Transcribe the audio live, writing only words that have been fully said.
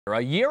A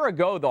year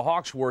ago, the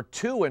Hawks were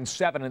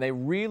 2-7, and they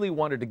really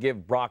wanted to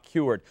give Brock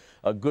Huard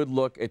a good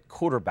look at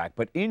quarterback,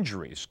 but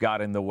injuries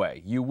got in the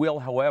way. You will,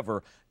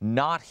 however,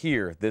 not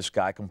hear this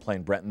guy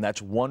complain, Brent, and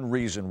that's one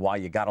reason why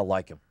you got to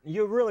like him.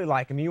 You really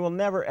like him. You will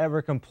never,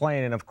 ever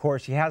complain, and, of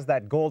course, he has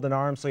that golden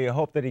arm, so you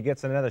hope that he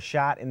gets another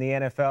shot in the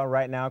NFL.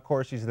 Right now, of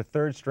course, he's the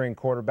third-string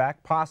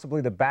quarterback, possibly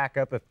the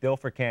backup if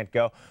Dilfer can't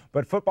go.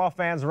 But football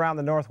fans around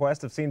the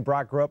Northwest have seen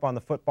Brock grow up on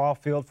the football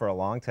field for a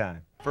long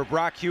time. For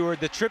Brock Huard,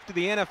 the trip to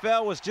the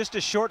NFL was just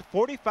a short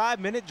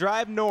 45-minute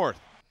drive north.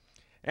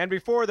 And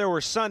before there were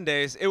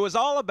Sundays, it was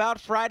all about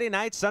Friday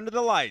nights under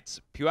the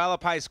lights.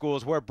 Puyallup High School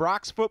is where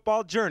Brock's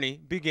football journey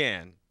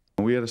began.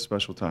 We had a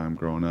special time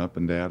growing up,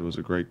 and Dad was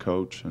a great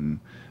coach, and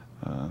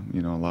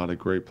you know, a lot of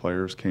great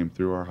players came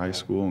through our high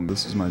school, and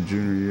this is my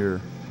junior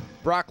year.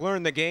 Brock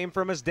learned the game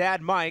from his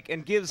dad, Mike,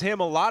 and gives him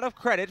a lot of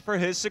credit for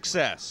his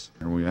success.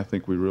 I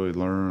think we really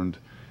learned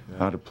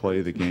how to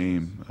play the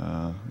game,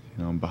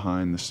 you know,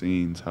 behind the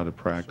scenes, how to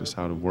practice,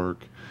 how to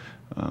work.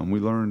 We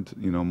learned,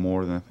 you know,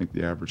 more than I think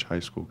the average high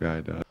school guy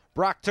does.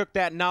 Brock took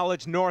that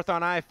knowledge north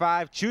on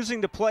I-5,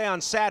 choosing to play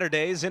on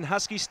Saturdays in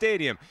Husky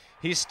Stadium.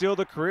 He's still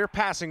the career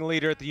passing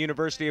leader at the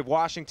University of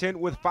Washington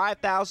with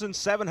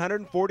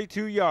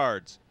 5,742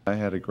 yards. I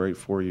had a great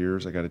 4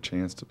 years. I got a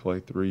chance to play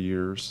 3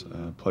 years,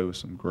 play with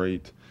some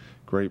great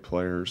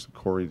players, the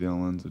Corey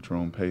Dillons, the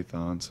Jerome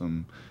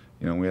Pathon,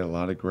 you know, we had a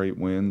lot of great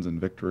wins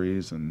and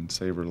victories and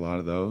savored a lot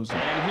of those.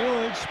 And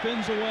Huard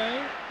spins away.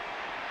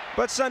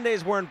 But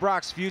Sundays weren't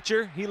Brock's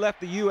future. He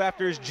left the U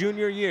after his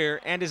junior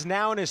year and is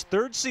now in his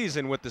third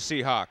season with the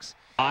Seahawks.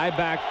 High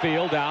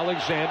backfield,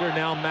 Alexander,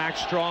 now Max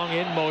Strong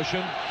in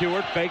motion.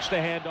 Huard fakes the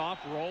handoff,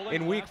 rolling.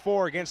 In week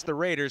 4 against the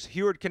Raiders,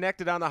 Huard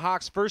connected on the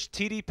Hawks' first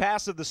TD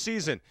pass of the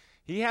season.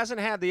 He hasn't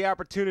had the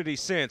opportunity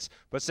since,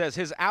 but says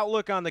his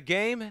outlook on the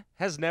game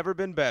has never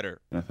been better.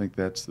 I think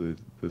that's the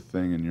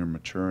thing in your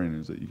maturing,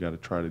 is that you got to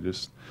try to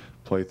just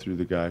play through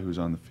the guy who's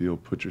on the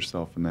field, put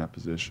yourself in that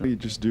position. You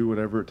just do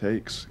whatever it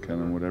takes,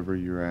 kind of whatever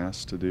you're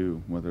asked to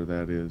do, whether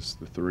that is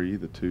the 3,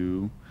 the 2,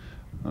 you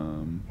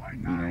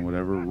know,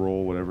 whatever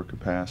role, whatever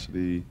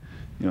capacity,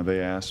 you know,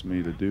 they ask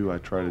me to do, I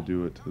try to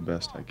do it to the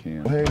best I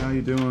can. Hey, how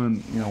you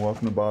doing? You know,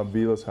 welcome to Bob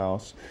Vila's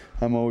house.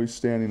 I'm always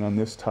standing on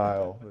this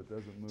tile that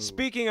doesn't move.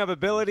 Speaking of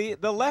ability,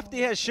 the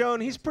lefty has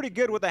shown he's pretty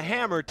good with a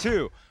hammer,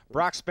 too.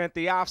 Brock spent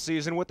the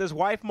offseason with his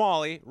wife,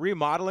 Molly,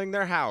 remodeling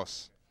their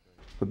house.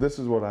 But this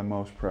is what I'm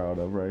most proud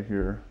of right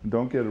here.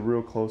 Don't get a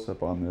real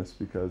close-up on this,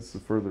 because the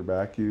further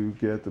back you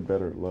get, the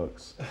better it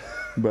looks.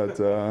 But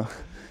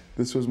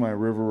this was my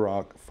River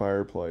Rock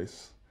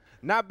fireplace.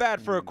 Not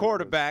bad for a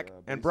quarterback,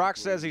 and Brock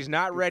says he's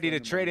not ready to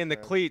trade in the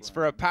cleats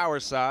for a power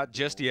saw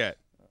just yet.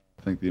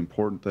 I think the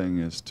important thing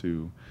is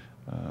to,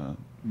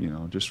 you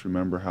know, just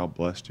remember how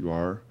blessed you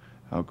are,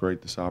 how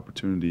great this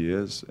opportunity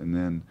is, and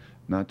then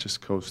not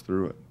just coast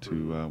through it,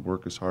 to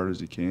work as hard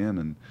as you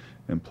can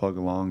and plug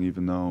along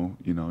even though,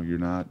 you know, you're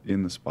not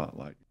in the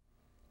spotlight.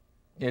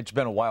 It's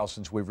been a while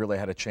since we've really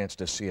had a chance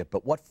to see it,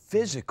 but what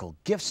physical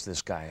gifts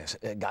this guy has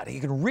got. He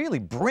can really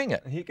bring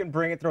it. He can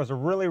bring it, throws a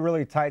really,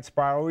 really tight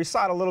spiral. We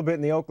saw it a little bit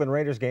in the Oakland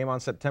Raiders game on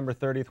September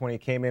 30th when he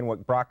came in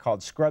what Brock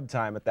called scrub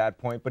time at that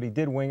point, but he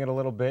did wing it a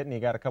little bit, and he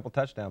got a couple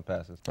touchdown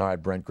passes. All right,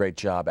 Brent, great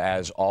job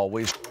as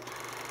always.